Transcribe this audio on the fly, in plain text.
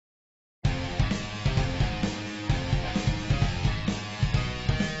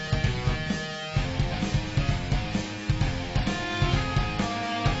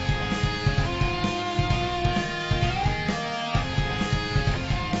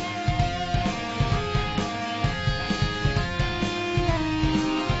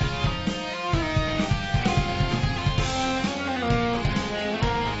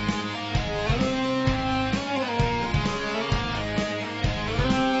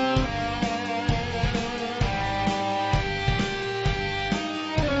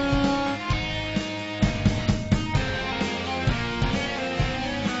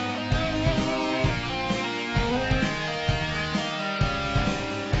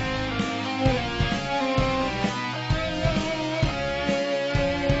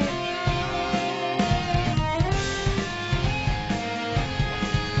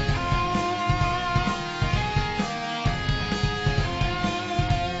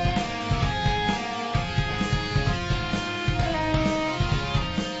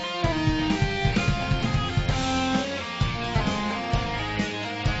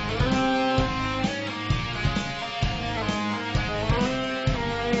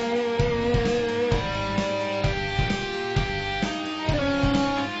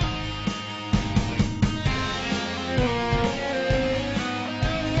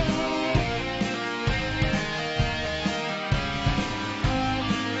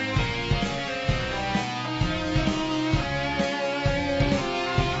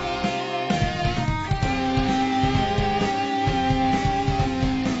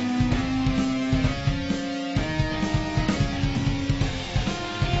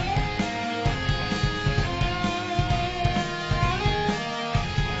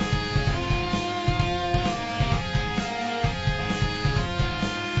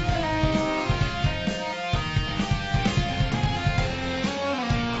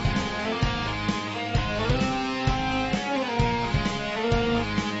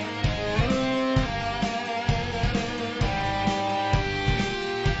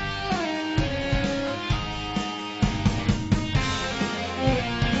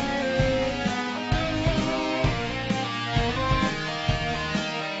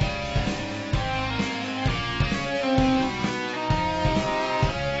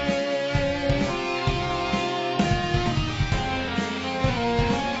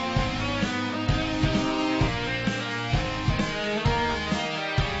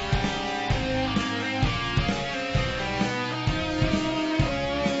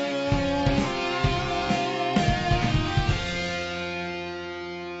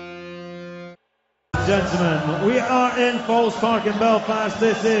gentlemen, we are in Falls Park in Belfast.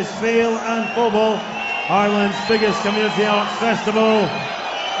 This is Féil and Phobal, Ireland's biggest community arts festival,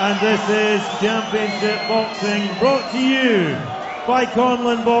 and this is Championship Boxing, brought to you by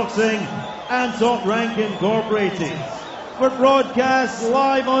Conlon Boxing and Top Rank Incorporated. For broadcasts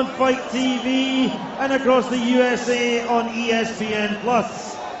live on Fight TV and across the USA on ESPN+.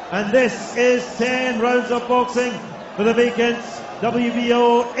 And this is 10 rounds of boxing for the vacant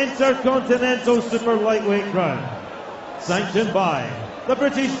WBO Intercontinental Super Lightweight crown. Sanctioned by the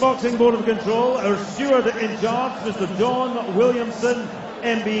British Boxing Board of Control, our steward in charge, Mr. John Williamson,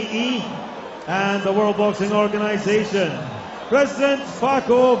 MBE, and the World Boxing Organization. President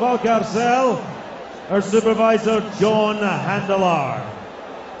Paco Valcarcel, our supervisor John Handelar.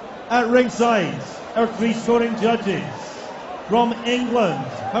 At ringside, our three scoring judges. From England,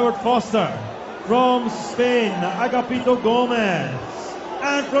 Howard Foster. From Spain, Agapito Gomez.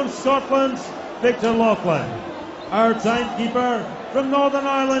 And from Scotland, Victor Laughlin. Our timekeeper from Northern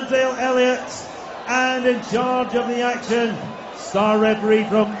Ireland, Dale Elliott. And in charge of the action, star referee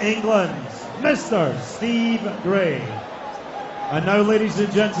from England, Mr. Steve Gray. And now, ladies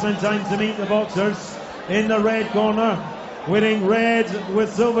and gentlemen, time to meet the boxers. In the red corner, wearing red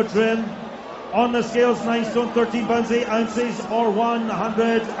with silver trim. On the scales, 9 stone 13 pounds 8 ounces, or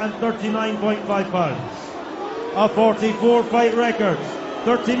 139.5 pounds. A 44 fight record,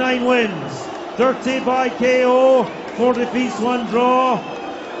 39 wins, 30 by KO, 4 defeats, 1 draw.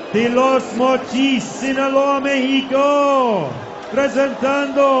 De Los Mochis, Sinaloa, Mexico,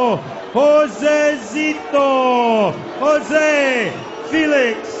 presentando Josecito, Jose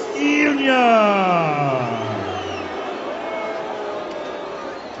Felix Jr.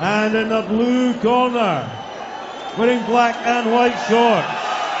 And in the blue corner, wearing black and white shorts,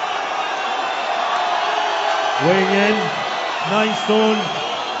 weighing in 9 stone,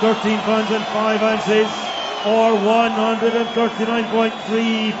 13 pounds and 5 ounces, or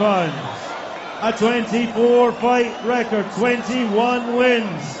 139.3 pounds. A 24 fight record, 21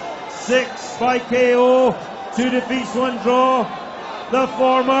 wins, 6 by KO, 2 defeats, 1 draw. The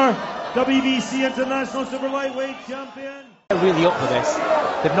former WBC International Super Lightweight Champion. They're really up for this.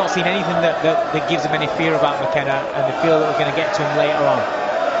 They've not seen anything that gives them any fear about McKenna, and they feel that we're going to get to him later on.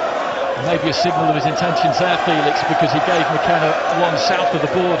 Maybe a signal of his intentions there, Felix, because he gave McKenna one south of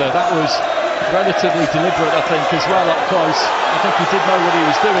the border. That was relatively deliberate, I think, as well up close. I think he did know what he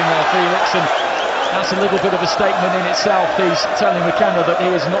was doing there, Felix, and that's a little bit of a statement in itself. He's telling McKenna that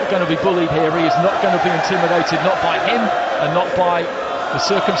he is not going to be bullied here. He is not going to be intimidated, not by him and not by the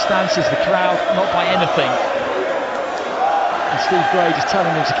circumstances, the crowd, not by anything. And Steve Gray just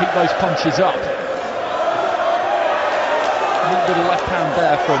telling him to keep those punches up. A little bit of left hand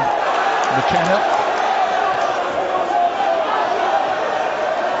there from McKenna.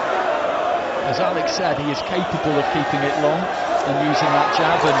 As Alex said, he is capable of keeping it long and using that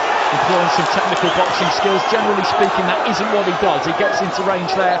jab and employing some technical boxing skills. Generally speaking, that isn't what he does. He gets into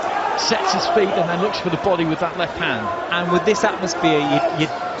range there, sets his feet, and then looks for the body with that left hand. And with this atmosphere, you'd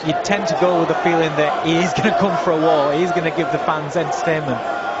tend to go with the feeling that he is going to come for a war. He's going to give the fans entertainment.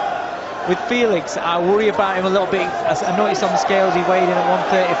 With Felix, I worry about him a little bit. As I noticed on the scales, he weighed in at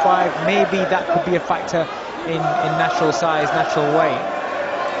 135. Maybe that could be a factor in natural size, natural weight.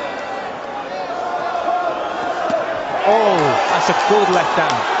 Oh, that's a good left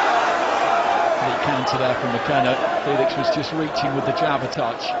hand. Great counter there from McKenna. Felix was just reaching with the jab a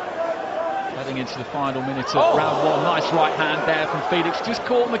touch. Heading into the final minute of round one. Nice right hand there from Felix. Just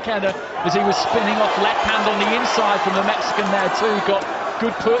caught McKenna as he was spinning off. Left hand on the inside from the Mexican there too. Got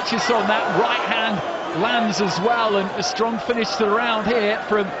good purchase on that. Right hand lands as well, and a strong finish to the round here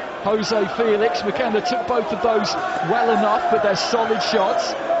from Jose Felix. McKenna took both of those well enough, but they're solid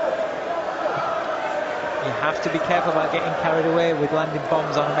shots. You have to be careful about getting carried away with landing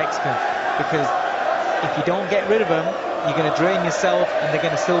bombs on a Mexican, because if you don't get rid of them, you're going to drain yourself, and they're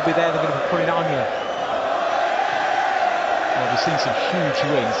going to still be there. They're going to be putting it on you. Well, we've seen some huge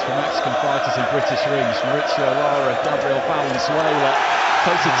wins for Mexican fighters in British rings. Mauricio Lara, Gabriel Valenzuela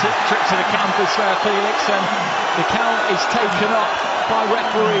takes a trip to the canvas there, Felix, and the count is taken up by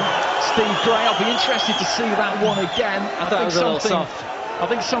referee Steve Gray. I'll be interested to see that one again. I thought it was a little soft. I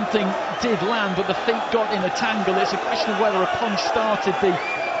think something did land, but the feet got in a tangle. It's a question of whether a punch started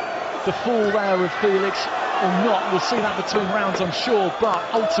the fall there of Felix or not. We'll see that between rounds, I'm sure, but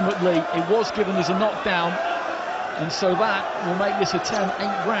ultimately it was given as a knockdown, and so that will make this a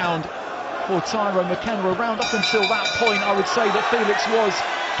 10-8 round for Tyrone McKenna. A round up until that point, I would say that Felix was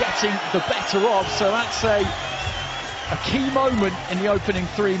getting the better of, so that's a key moment in the opening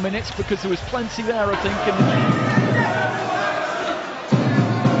 3 minutes, because there was plenty there, I think, in the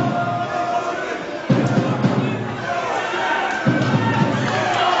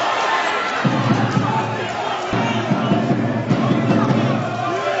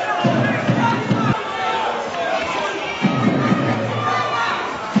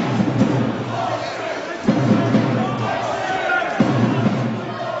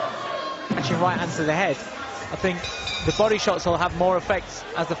to the head, I think the body shots will have more effects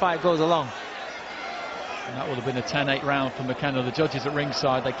as the fight goes along. And that would have been a 10-8 round for McKenna. The judges at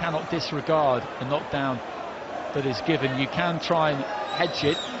ringside, they cannot disregard a knockdown that is given. You can try and hedge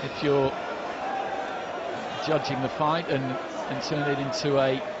it if you're judging the fight and turn it into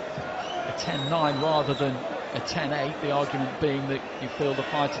a 10-9 rather than a 10-8. The argument being that you feel the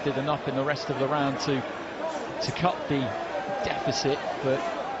fighter did enough in the rest of the round to cut the deficit, but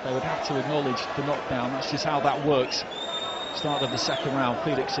they would have to acknowledge the knockdown. That's just how that works. Start of the second round,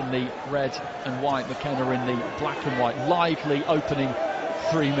 Felix in the red and white, McKenna in the black and white. Lively opening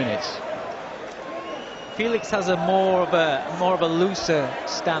 3 minutes. Felix has a more of a looser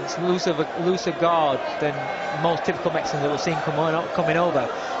stance, looser guard than most typical Mexicans that we've seen coming over.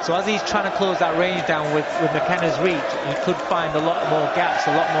 So as he's trying to close that range down with McKenna's reach, he could find a lot more gaps,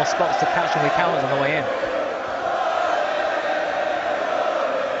 a lot more spots to catch him with counters on the way in.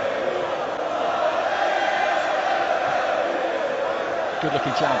 Good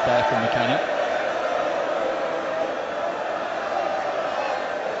looking jab there from McKenna.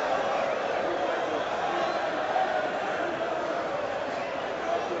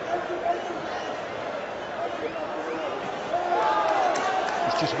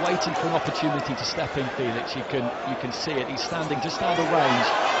 He's just waiting for an opportunity to step in, Felix. You can see it. He's standing just out of range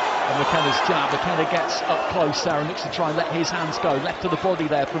of McKenna's jab. McKenna gets up close there and looks to try and let his hands go. Left to the body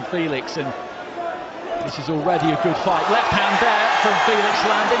there from Felix, and this is already a good fight. Left hand there from Felix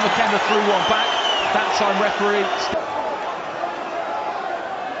landing. McKenna threw one back. That time referee.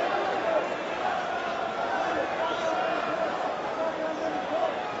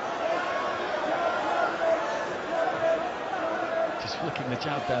 Just flicking the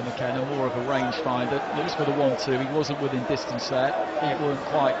jab there, McKenna. More of a range finder. Looks for the 1-2. He wasn't within distance there. It weren't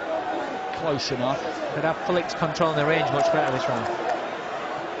quite close enough. Could have Felix controlling the range much better this round.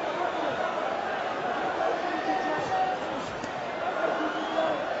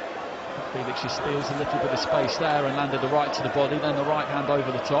 Felix just steals a little bit of space there and landed the right to the body, then the right hand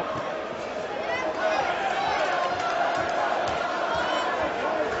over the top.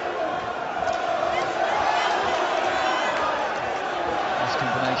 Nice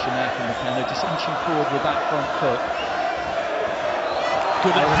combination there from McKenna, just inching forward with that front foot.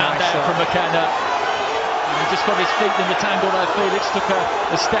 Good left hand there from McKenna. And he just got his feet in the tangle there. Felix took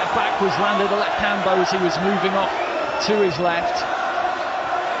a step backwards, landed a left hand though as he was moving off to his left.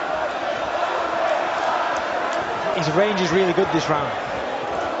 His range is really good this round.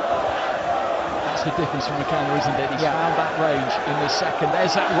 That's the difference from McKenna, isn't it? He's found that range in the second.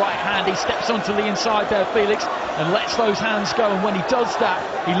 There's that right hand. He steps onto the inside there, Felix, and lets those hands go. And when he does that,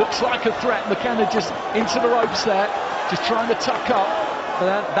 he looks like a threat. McKenna just into the ropes there, just trying to tuck up. But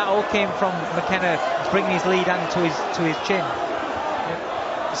that all came from McKenna bringing his lead hand to his chin.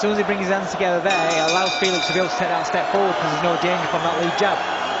 As soon as he brings his hands together there, it allows Felix to be able to take that step forward because there's no danger from that lead jab.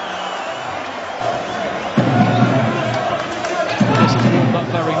 Up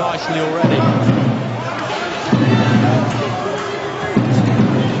very nicely already.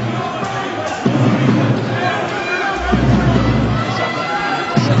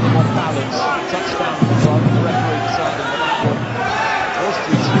 Set them on balance. Touchdown from the referee deciding that that one was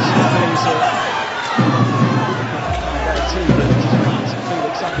due to the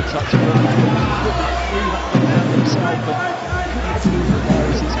Felix uppercut, but couldn't through that hand himself and couldn't do it there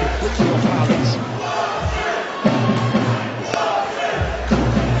as he's completely off balance.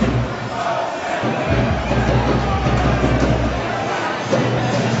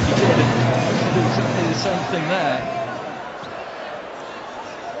 Same thing there.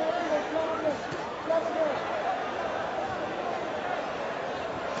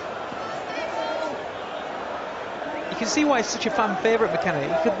 You can see why he's such a fan favourite, McKenna.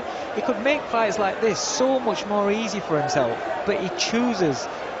 He could make fights like this so much more easy for himself, but he chooses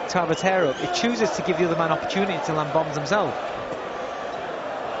to have a tear up. He chooses to give the other man opportunity to land bombs himself.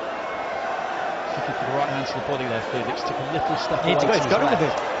 Looking for the right hand to the body there, Felix took a little step away. He's got him with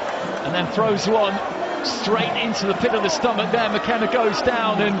it. And then throws one straight into the pit of the stomach there. McKenna goes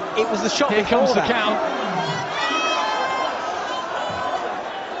down, and it was the shot. Here comes the count.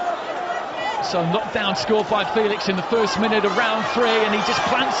 So knockdown scored by Felix in the first minute of round 3, and he just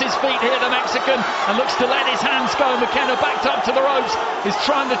plants his feet here, the Mexican, and looks to let his hands go. McKenna backed up to the ropes, is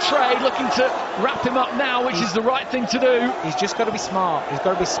trying to trade, looking to wrap him up now, which is the right thing to do. He's just got to be smart. He's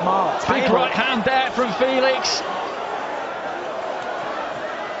got to be smart. Big right hand there from Felix.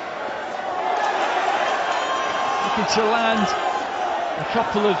 Looking to land a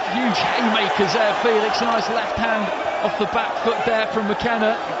couple of huge haymakers there, Felix. Nice left hand off the back foot there from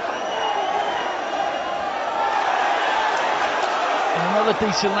McKenna. And another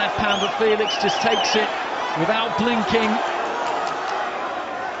decent left hand, but Felix just takes it without blinking.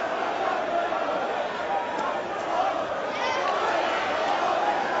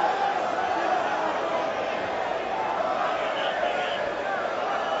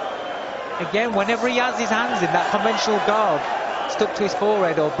 Again, whenever he has his hands in that conventional guard stuck to his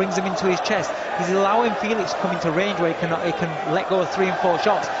forehead or brings them into his chest, he's allowing Felix to come into range where he can let go of 3 and 4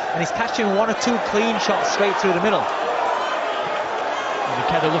 shots, and he's catching 1 or 2 clean shots straight through the middle.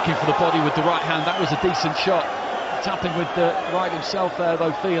 McKenna looking for the body with the right hand. That was a decent shot. Tapping with the right himself there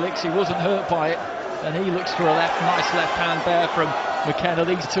though, Felix. He wasn't hurt by it, and he looks for a nice left hand there from McKenna.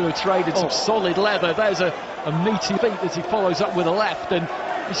 These two have traded some solid leather. There's a meaty feet as he follows up with a left, and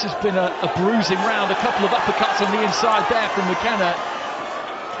this has been a bruising round. A couple of uppercuts on the inside there from McKenna.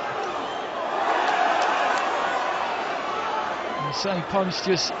 And the same punch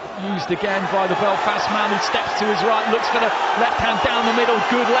just used again by the Belfast man, who steps to his right, looks for the left hand down the middle.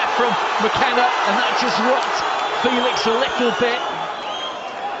 Good left from McKenna, and that just rocked Felix a little bit.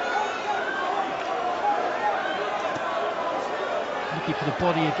 Looking for the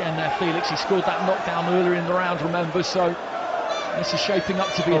body again there, Felix. He scored that knockdown earlier in the round, remember, so this is shaping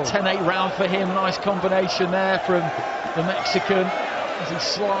up to be a 10-8 round for him. Nice combination there from the Mexican as he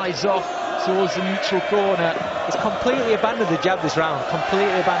slides off towards the neutral corner. He's completely abandoned the jab this round,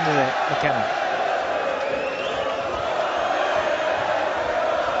 completely abandoned it, McKenna.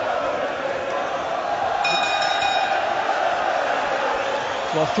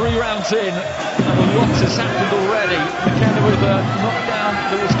 Well, 3 rounds in, and a lot has happened already. McKenna with a knockdown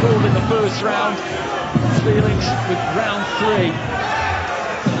that was called in the first round. Felix with round 3.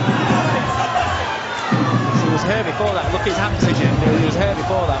 He was hurt before that. Look at his hand position. He was hurt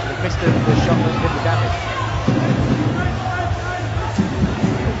before that. He missed the shot that did the damage.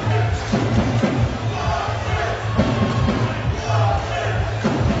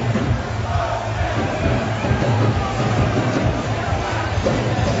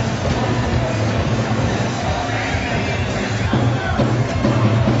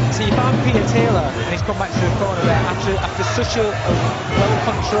 Peter Taylor, and he's come back to the corner there after such a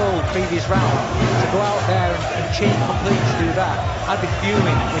well-controlled previous round, to go out there and change completely to do that. I'd be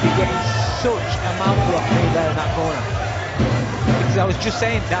fuming with you getting such a mouthful off me there in that corner, because I was just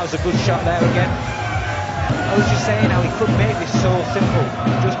saying that was a good shot there again. I was just saying how he could make this so simple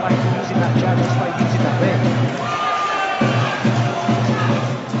just by using that jab, just by using that bait.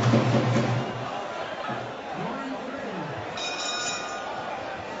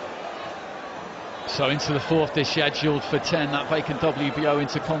 So into the 4th is scheduled for 10, that vacant WBO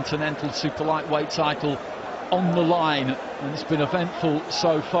Intercontinental Super Lightweight title on the line, and it's been eventful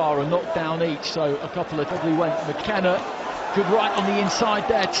so far, a knockdown each, so a couple of probably went. McKenna, good right on the inside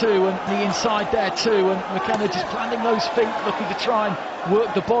there too, and the inside there too, and McKenna just planting those feet, looking to try and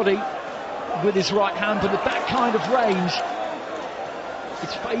work the body with his right hand, but at that kind of range,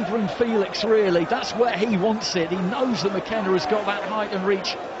 it's favouring Felix really. That's where he wants it. He knows that McKenna has got that height and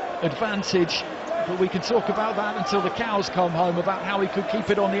reach advantage. But we can talk about that until the cows come home, about how he could keep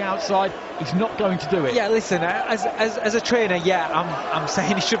it on the outside. He's not going to do it. Yeah, listen, as a trainer, yeah, I'm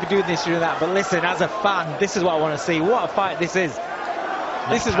saying he should be doing this, doing that. But listen, as a fan, this is what I want to see. What a fight this is.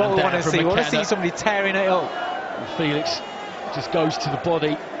 This is what we want to see. We want to see somebody tearing it up. And Felix just goes to the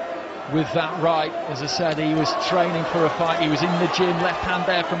body with that right. As I said, he was training for a fight. He was in the gym. Left hand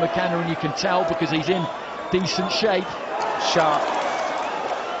there from McKenna, and you can tell because he's in decent shape. Sharp.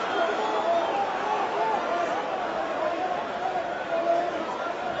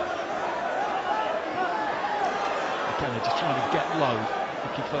 Just trying to get low,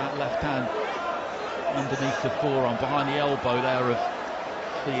 looking for that left hand underneath the forearm, behind the elbow there of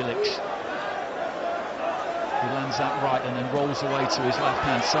Felix. He lands that right and then rolls away to his left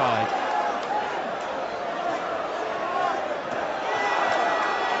hand side.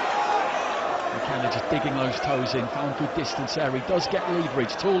 McKenna just digging those toes in, found good distance there. He does get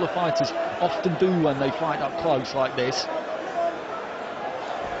leverage. Taller fighters often do when they fight up close like this.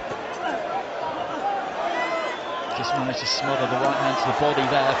 Just managed to smother the right hand to the body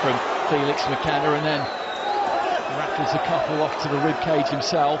there from Felix McKenna, and then rattles a couple off to the ribcage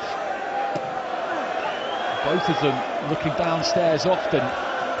himself. Both of them looking downstairs often.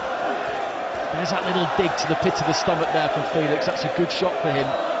 There's that little dig to the pit of the stomach there from Felix. That's a good shot for him.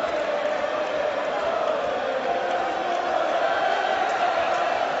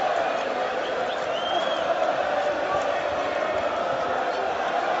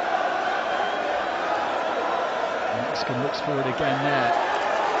 Looks for it again there.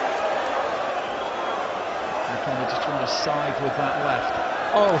 McKenna just trying to side with that left.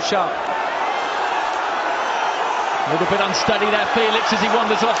 Oh, sharp. A little bit unsteady there, Felix, as he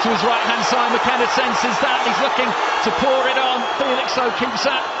wanders off to his right-hand side. McKenna senses that, he's looking to pour it on. Felix, though, keeps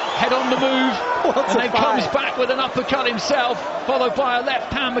that head on the move, and then comes back with an uppercut himself, followed by a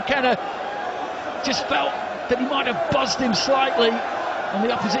left hand. McKenna just felt that he might have buzzed him slightly on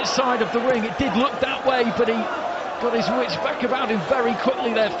the opposite side of the ring. It did look that way, but he got his wits back about him very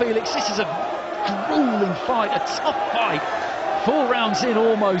quickly there, Felix. This is a grueling fight, a tough fight. 4 rounds in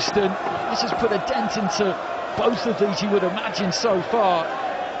almost, and this has put a dent into both of these, you would imagine, so far.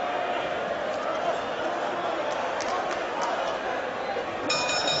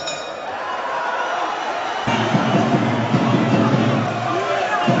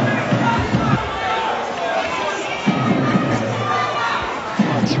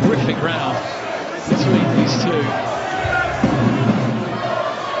 Oh, terrific round between these two.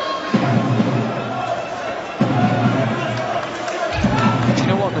 You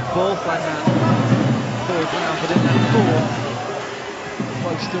know what, they're both like that. Round, but in that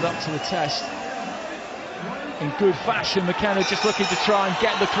 4, both stood up to the test in good fashion. McKenna just looking to try and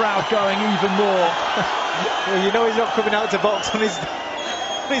get the crowd going even more. Well, you know he's not coming out to box on his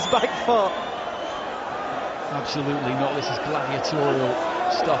back foot. Absolutely not. This is gladiatorial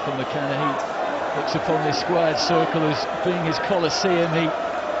stuff from McKenna. He looks upon this squared circle as being his coliseum. He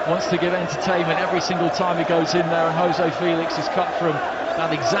wants to give entertainment every single time he goes in there, and Jose Felix is cut from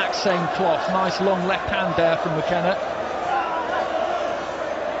that exact same cloth. Nice long left hand there from McKenna.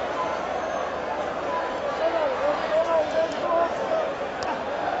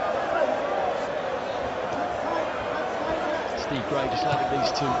 Steve Gray just letting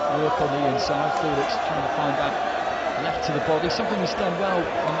these two work on the inside. Felix trying to find that left to the body. Something he's done well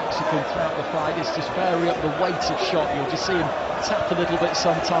in Mexican throughout the fight is just vary up the weight of shot. You'll just see him tap a little bit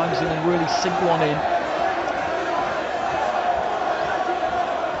sometimes and then really sink one in.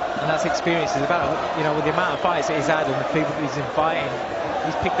 And that's experience. It's about, you know, with the amount of fights that he's had and the people he's been fighting,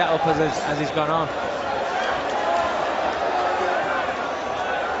 he's picked that up as he's gone on.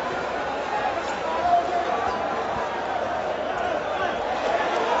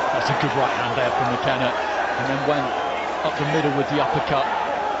 That's a good right hand there from McKenna, and then went up the middle with the uppercut.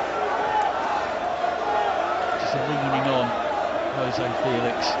 Just leaning on Jose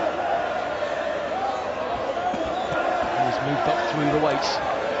Felix. He's moved up through the weights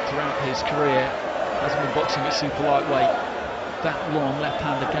throughout his career, hasn't been boxing at super lightweight. That long left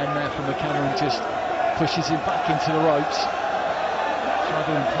hand again there from McKenna, and just pushes him back into the ropes. Try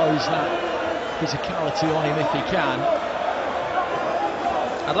to impose that physicality on him if he can.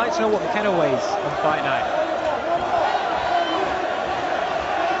 I'd like to know what McKenna weighs on fight night.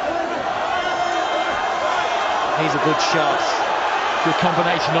 He's a good shot. Good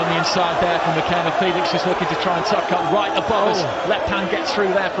combination on the inside there from McKenna. Felix just looking to try and tuck up right above us. Left hand gets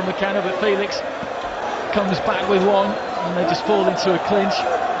through there from McKenna, but Felix comes back with one, and they just fall into a clinch.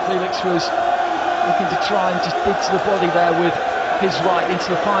 Felix was looking to try and just dig to the body there with his right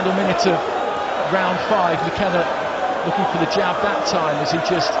into the final minute of round 5. McKenna looking for the jab that time as he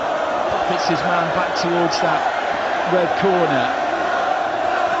just buckets his man back towards that red corner.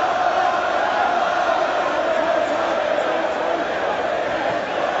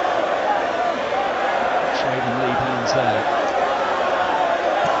 There.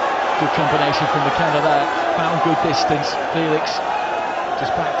 Good combination from McKenna there, found good distance. Felix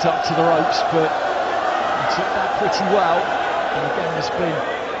just backed up to the ropes, but he took that pretty well. And again, there's been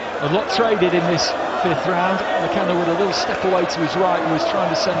a lot traded in this 5th round. McKenna with a little step away to his right, who was trying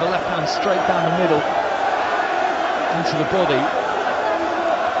to send the left hand straight down the middle into the body.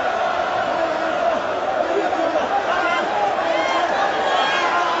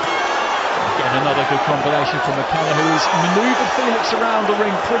 Another good combination from McKenna, who has manoeuvred Felix around the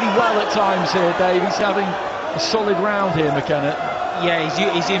ring pretty well at times here, Dave. He's having a solid round here, McKenna. Yeah,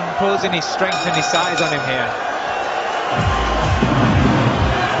 he's imposing his strength and his size on him here.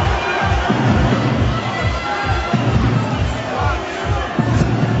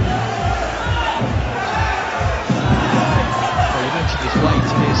 Well, you mentioned his weight.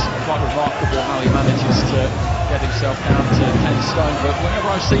 It is quite remarkable how he manages to get himself down to 10 stone, but whenever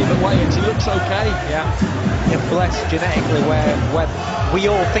I see him at weigh-ins, he looks okay. Yeah, they're blessed genetically where we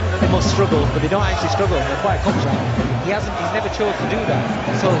all think that they must struggle, but they don't actually struggle. They're quite comfortable. He's never chose to do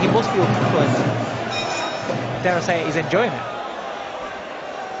that, so he must feel comfortable. Dare I say it, he's enjoying it.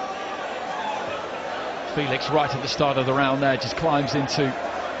 Felix right at the start of the round there just climbs into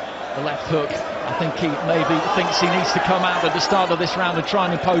the left hook. I think he maybe thinks he needs to come out at the start of this round and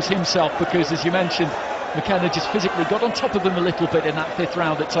try and impose himself, because as you mentioned, McKenna just physically got on top of him a little bit in that 5th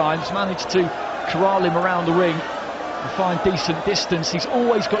round at times, managed to corral him around the ring and find decent distance. He's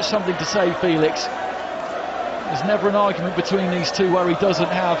always got something to say, Felix. There's never an argument between these two where he doesn't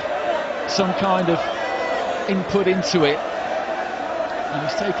have some kind of input into it. And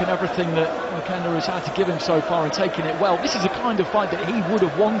he's taken everything that McKenna has had to give him so far and taken it well. This is the kind of fight that he would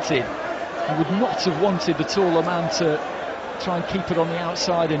have wanted. He would not have wanted the taller man to try and keep it on the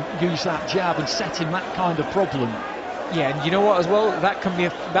outside and use that jab and set him that kind of problem. Yeah, and you know what as well,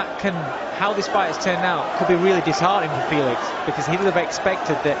 how this fight has turned out could be really disheartening for Felix, because he'll have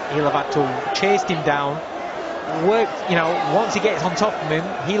expected that he'll have had to chase him down, work, you know, once he gets on top of him,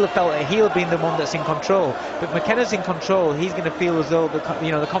 he'll have felt that he'll have been the one that's in control. But McKenna's in control, he's going to feel as though the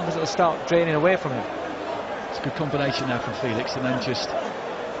confidence will start draining away from him. It's a good combination now from Felix, and then just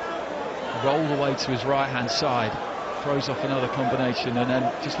roll away to his right hand side, throws off another combination, and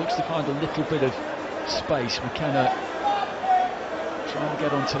then just looks to find a little bit of space. McKenna trying to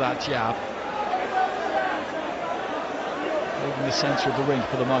get onto that jab, holding the centre of the ring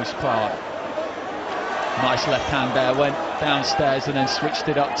for the most part. Nice left hand there, went downstairs and then switched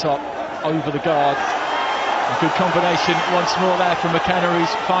it up top over the guard. A good combination once more there from McKenna,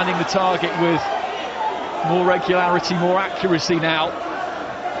 who's finding the target with more regularity, more accuracy now.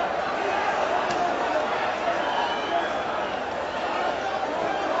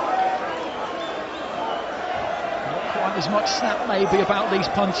 Not quite as much snap maybe about these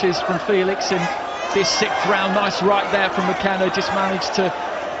punches from Felix in this 6th round. Nice right there from McKenna, just managed to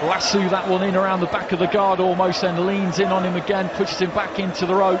lasso that one in around the back of the guard almost, and leans in on him again, pushes him back into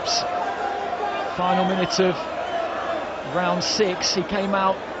the ropes. Final minute of round 6. He came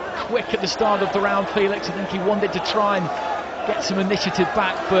out quick at the start of the round, Felix. I think he wanted to try and get some initiative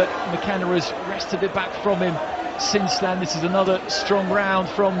back, but McKenna has wrested it back from him since then. This is another strong round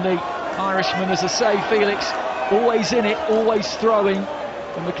from the Irishman. As I say, Felix always in it, always throwing,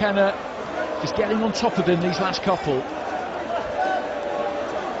 and McKenna just getting on top of him these last couple.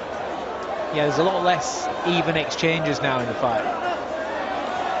 Yeah, there's a lot less even exchanges now in the fight.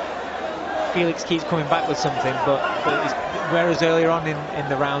 Felix keeps coming back with something, but whereas earlier on in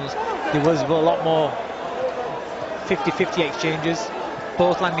the rounds there was a lot more 50-50 exchanges,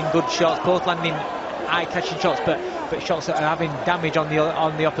 both landing good shots, both landing eye-catching shots, but shots that are having damage on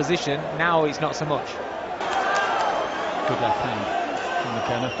the opposition. Now it's not so much. Good left hand from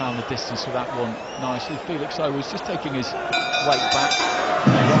McKenna, found the distance with that one nicely. Felix though was just taking his weight back,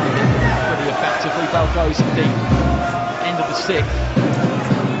 pretty effectively. Bell goes at the end of the 6th.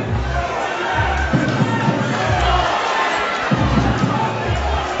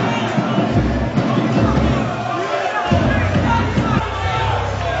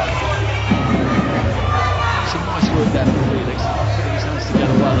 Some nice work there from Felix, putting his hands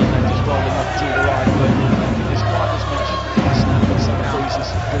together well and then just rolling up to the right, but I don't think there's quite as much snap on some of these as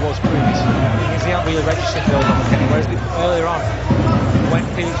there was previously. He hasn't really registered though, whereas earlier on, when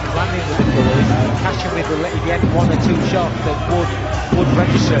Felix was landing with the goalies, catching with if he had 1 or 2 shots that would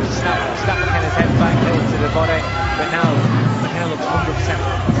register, snap McKenna's head back into the body, but now McKenna looks 100%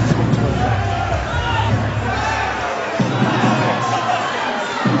 comfortable there.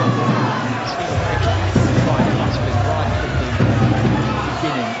 That's been right from the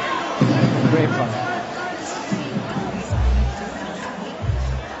beginning. Great fun.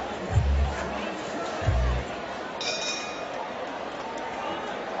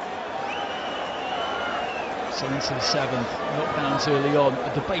 So into the 7th, knockdowns early on,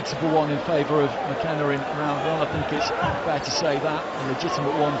 a debatable one in favour of McKenna in round 1. I think it's fair to say that, a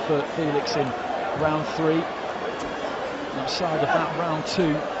legitimate one for Felix in round 3. Outside of that, round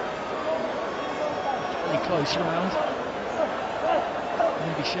 2, fairly close round.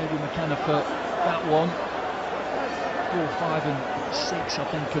 Maybe shading McKenna for that one. 4, 5 and 6 I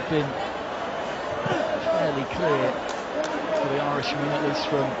think have been fairly clear for the Irishman, at least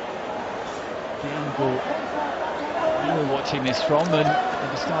from the angle we're watching this from. And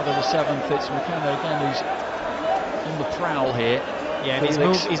at the start of the 7th, it's McKenna again who's on the prowl here. Yeah, and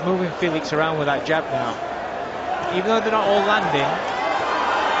he's moving Felix around with that jab now. Even though they're not all landing,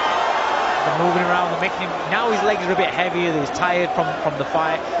 they're moving around, they're making him, now his legs are a bit heavier, he's tired from the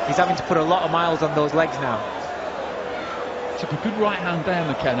fight, he's having to put a lot of miles on those legs now. Took a good right hand there,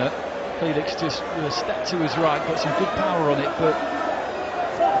 McKenna. Felix just with a step to his right, got some good power on it, but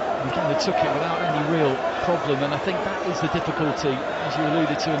McKenna took it without any real problem, and I think that is the difficulty, as you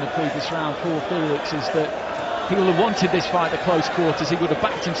alluded to in the previous round, for Felix, is that he would have wanted this fight at close quarters. He would have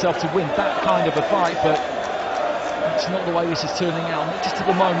backed himself to win that kind of a fight, but it's not the way this is turning out, not just at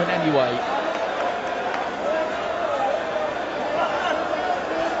the moment anyway.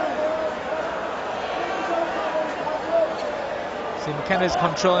 See, McKenna's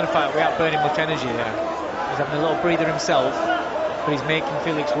controlling the fight without burning much energy there. He's having a little breather himself, but he's making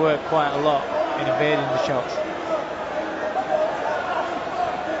Felix work quite a lot in evading the shots.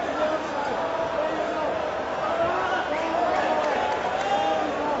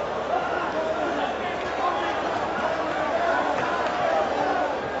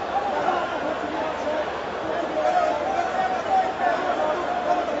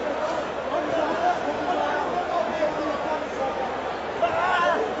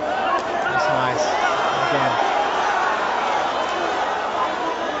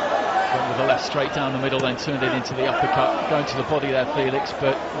 left straight down the middle, then turned it into the uppercut, going to the body there, Felix,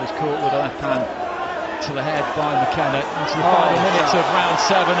 but was caught with a left hand to the head by McKenna. Into the final minutes of round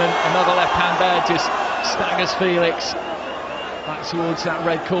 7, and another left hand there just staggers Felix back towards that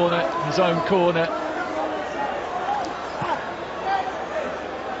red corner, his own corner.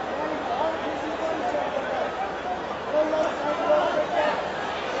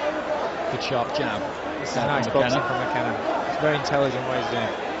 Good sharp jab. It's a nice boxing from McKenna. It's very intelligent what he's doing.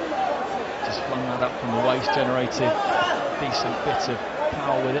 Just flung that up from the waist, generated a decent bit of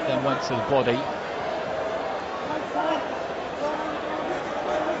power with it, then went to the body.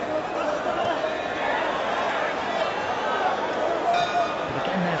 But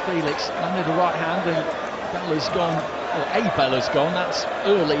again there, Felix landed a right hand, and Bella's gone, or a Bella's gone. That's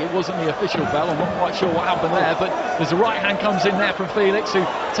early, it wasn't the official bell. I'm not quite sure what happened there, but there's a right hand comes in there from Felix, who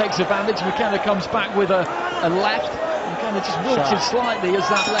takes advantage. McKenna comes back with a left. McKenna just wilted slightly as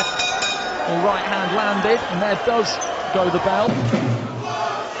that left or right hand landed, and there does go the bell.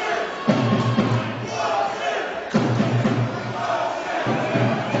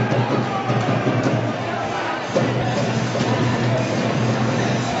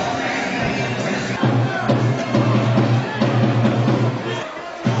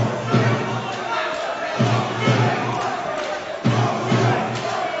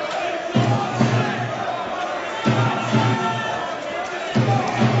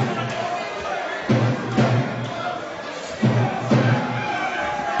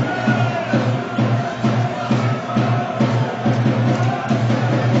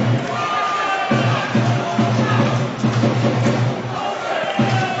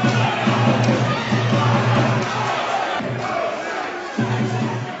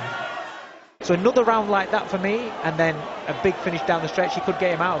 So another round like that for me, and then a big finish down the stretch. He could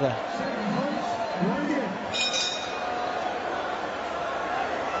get him out of there.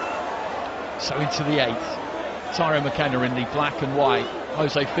 So into the 8th. TYRONE McKENna in the black and white.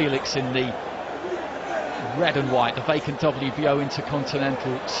 Jose Felix in the red and white. The vacant WBO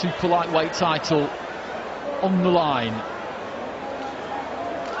Intercontinental Super Lightweight title on the line.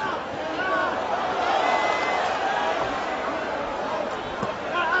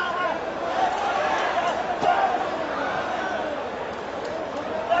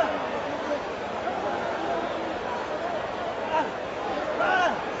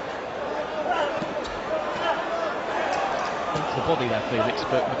 The body there, Felix,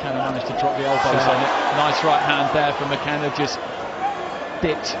 but McKenna managed to drop the elbows on it. Nice right hand there from McKenna, just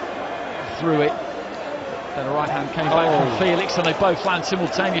dipped through it. Then a right hand came back from Felix, and they both land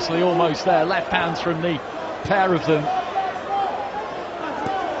simultaneously almost there. Left hands from the pair of them.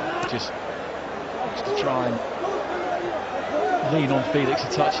 Just to try and lean on Felix a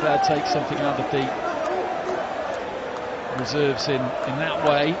touch there, take something out of the reserves in that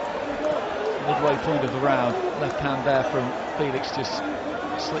way. Midway point of the round, left hand there from Felix just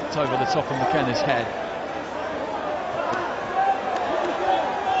slipped over the top of McKenna's head.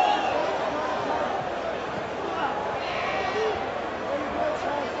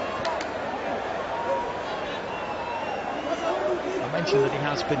 I mentioned that he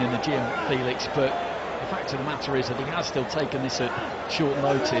has been in the gym, Felix, but the fact of the matter is that he has still taken this at short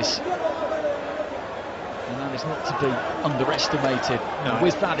notice. And that is not to be underestimated. No. And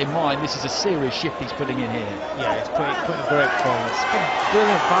with that in mind, this is a serious shift he's putting in here. Yeah, he's putting a great performance. It's been a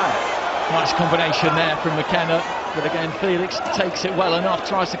brilliant fight. Nice combination there from McKenna. But again, Felix takes it well enough,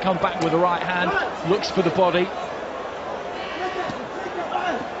 tries to come back with the right hand, looks for the body.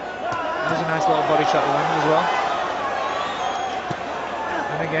 There's a nice little body shot landed as well.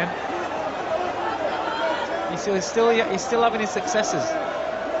 And again. He's still having his successes.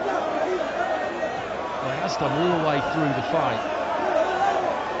 He has done all the way through the fight.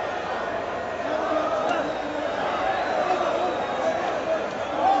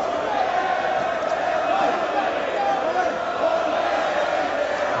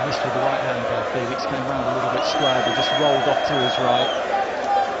 Missed with the right hand there. Felix came round a little bit square, but just rolled off to his right.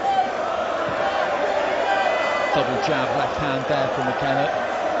 Double jab, left hand there from McKenna.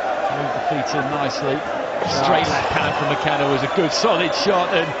 Moved the feet in nicely. Straight left hand from McKenna was a good solid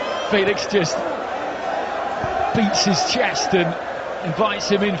shot, and Felix just beats his chest and invites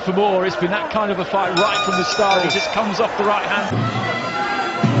him in for more. It's been that kind of a fight right from the start. He just comes off the right hand.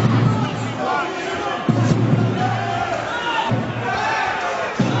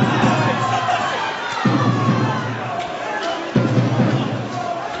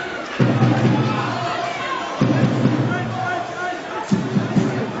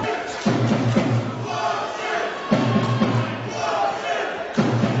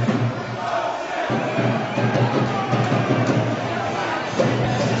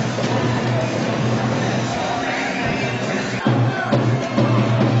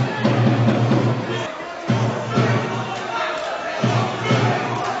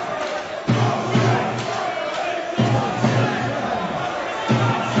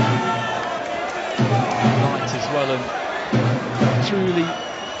 well and truly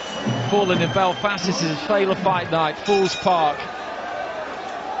fallen in Belfast. This is a failure fight night, Falls Park.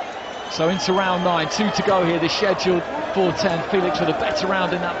 So into round 9, 2 to go here, the scheduled 4:10. Felix with a better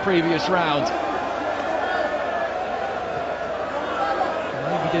round in that previous round.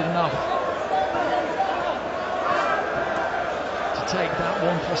 Maybe did enough to take that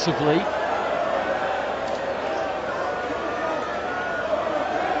one, possibly.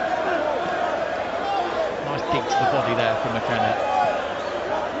 Nice dig to the body there from McKenna.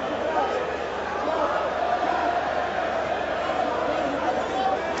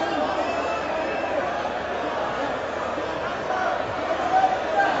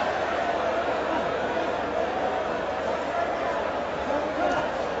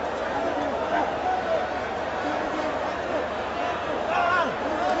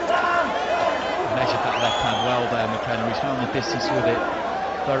 He's found the distance with it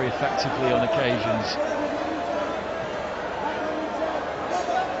very effectively on occasions.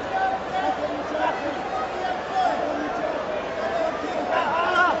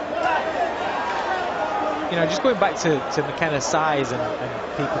 You know, just going back to McKenna's size and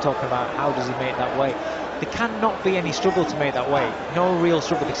people talking about how does he make that weight, there cannot be any struggle to make that weight. No real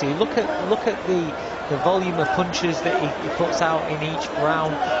struggle. Because you look at the volume of punches that he puts out in each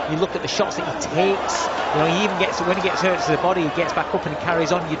round. You look at the shots that he takes. You know, he even gets, when he gets hurt to the body, he gets back up and he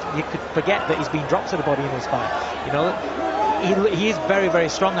carries on. You could forget that he's been dropped to the body in this fight. You know, he is very, very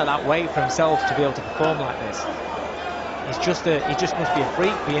strong at that weight for himself to be able to perform like this. He just must be a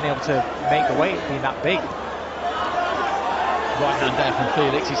freak being able to make the weight being that big. Right hand there from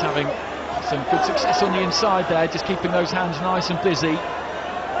Felix. He's having some good success on the inside there, just keeping those hands nice and busy.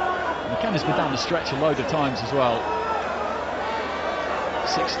 McKenna's been down the stretch a load of times as well.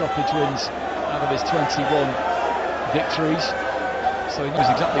 6 stoppage wins out of his 21 victories, so he knows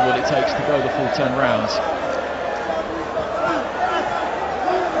exactly what it takes to go the full 10 rounds.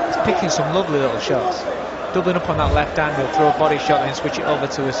 He's picking some lovely little shots. Doubling up on that left hand, he'll throw a body shot and switch it over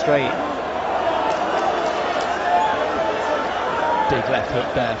to a straight. Big left hook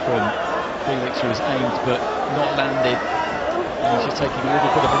there from Felix, who was aimed but not landed. And he's just taking a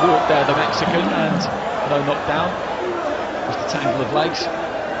little bit of a walk there, the Mexican, and no knockdown. Just a tangle of legs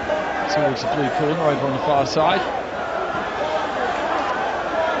towards the blue corner over on the far side.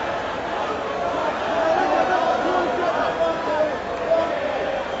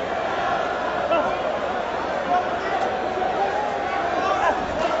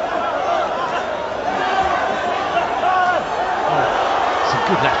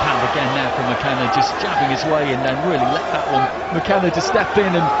 Good left hand again there from McKenna, just jabbing his way in, then really let that one, McKenna, to step in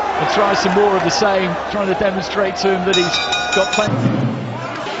and try some more of the same, trying to demonstrate to him that he's got plenty.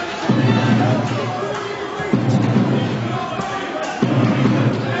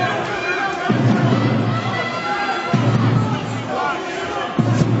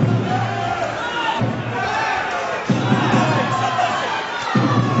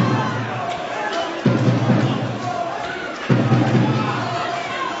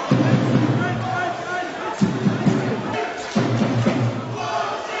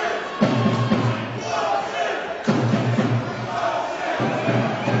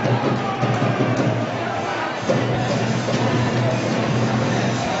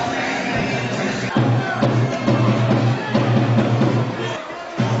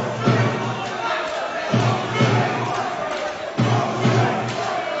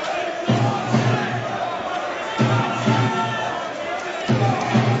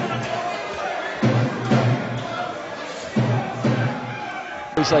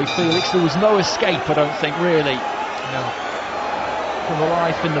 Felix, there was no escape, I don't think, really, from a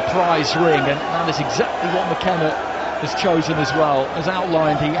life in the prize ring, and that is exactly what McKenna has chosen as well. As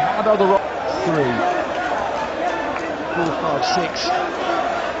outlined, he had other 3, 4, 5, 6,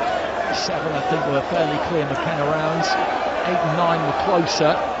 7, I think, were fairly clear McKenna rounds. 8 and 9 were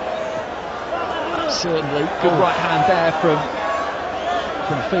closer. Certainly, good right hand there from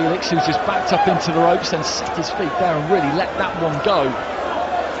Felix, who's just backed up into the ropes, then set his feet there and really let that one go.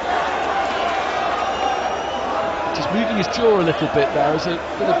 Just moving his jaw a little bit there. There's a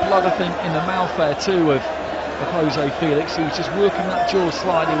bit of blood, I think, in the mouth there too of Jose Felix. He was just working that jaw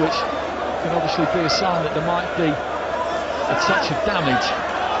slightly, which can obviously be a sign that there might be a touch of damage.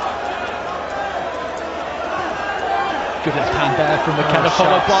 Good left hand there from McKenna,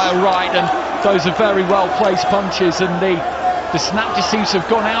 followed by a right, and those are very well placed punches, and the snap just seems to have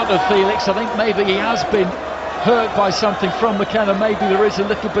gone out of Felix. I think maybe he has been hurt by something from McKenna. Maybe there is a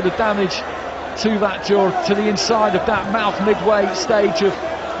little bit of damage to that jaw, to the inside of that mouth, midway stage of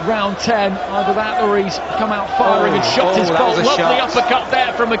round 10. Either that or he's come out firing and shot his bolt. Lovely uppercut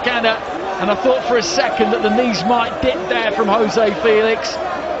there from McKenna. And I thought for a second that the knees might dip there from Jose Felix.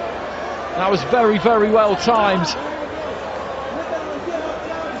 That was very, very well timed.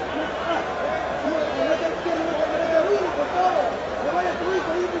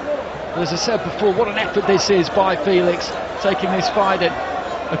 As I said before, what an effort this is by Felix, taking this fight at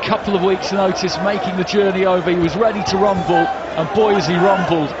a couple of weeks' notice, making the journey over. He was ready to rumble, and boy has he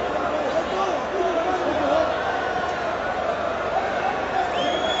rumbled.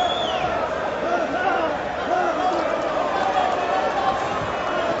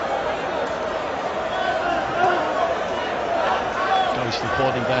 Goes to the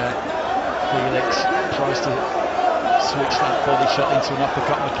body there. Felix tries to switch that body shot into an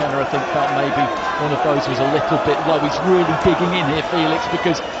uppercut. McKenna, I think, felt maybe one of those was a little bit low. He's really digging in here, Felix,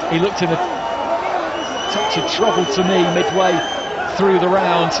 because he looked in a touch of trouble to me midway through the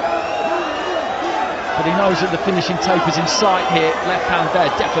round. But he knows that the finishing tape is in sight here. Left hand there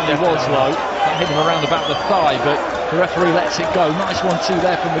definitely was low. That hit him around about the thigh, but the referee lets it go. Nice 1-2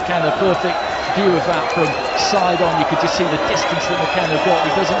 there from McKenna. Perfect view of that from side on. You could just see the distance that McKenna got.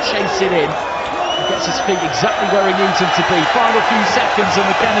 He doesn't chase it in. He gets his feet exactly where he needs them to be. Final few seconds and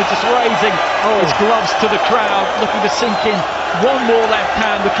McKenna just raising his gloves to the crowd, looking to sink in one more left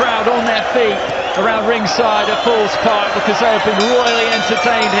hand. The crowd on their feet around ringside at Falls Park, because they have been royally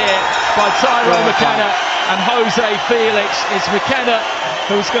entertained here by TYRONE McKENna and Jose Felix. It's McKenna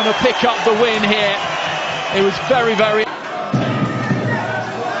who's going to pick up the win here. It was very, very...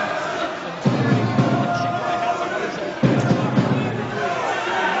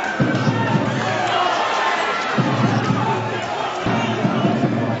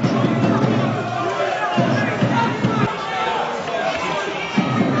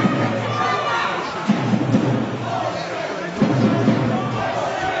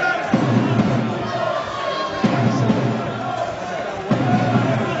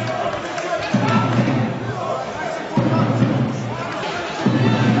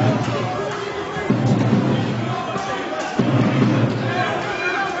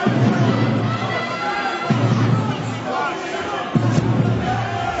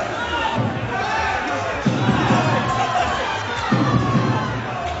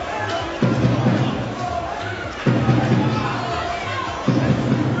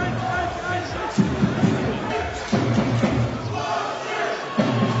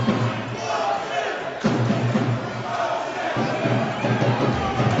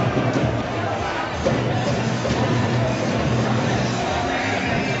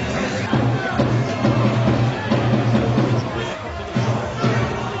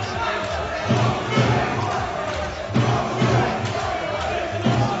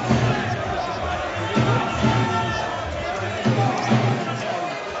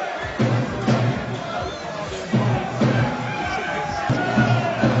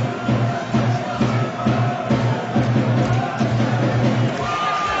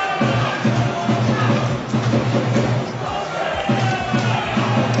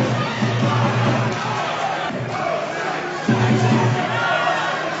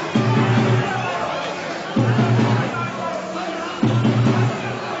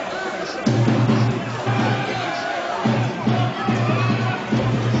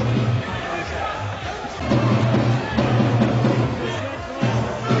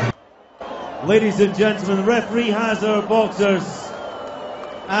 Ladies and gentlemen, the referee has our boxers,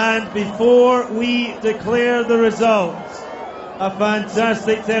 and before we declare the results, a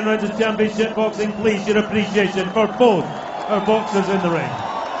fantastic 10 rounds of championship boxing. Please, your appreciation for both our boxers in the ring.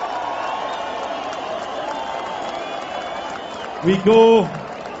 We go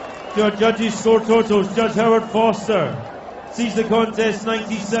to our judges' score totals. Judge Howard Foster sees the contest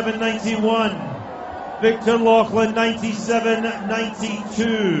 97-91. Victor Laughlin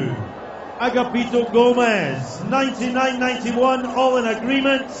 97-92. Agapito Gomez 99-91, all in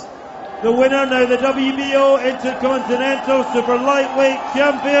agreement. The winner now, the WBO Intercontinental Super Lightweight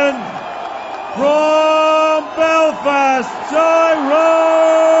Champion from Belfast,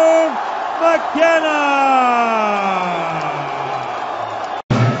 TYRONE McKENna.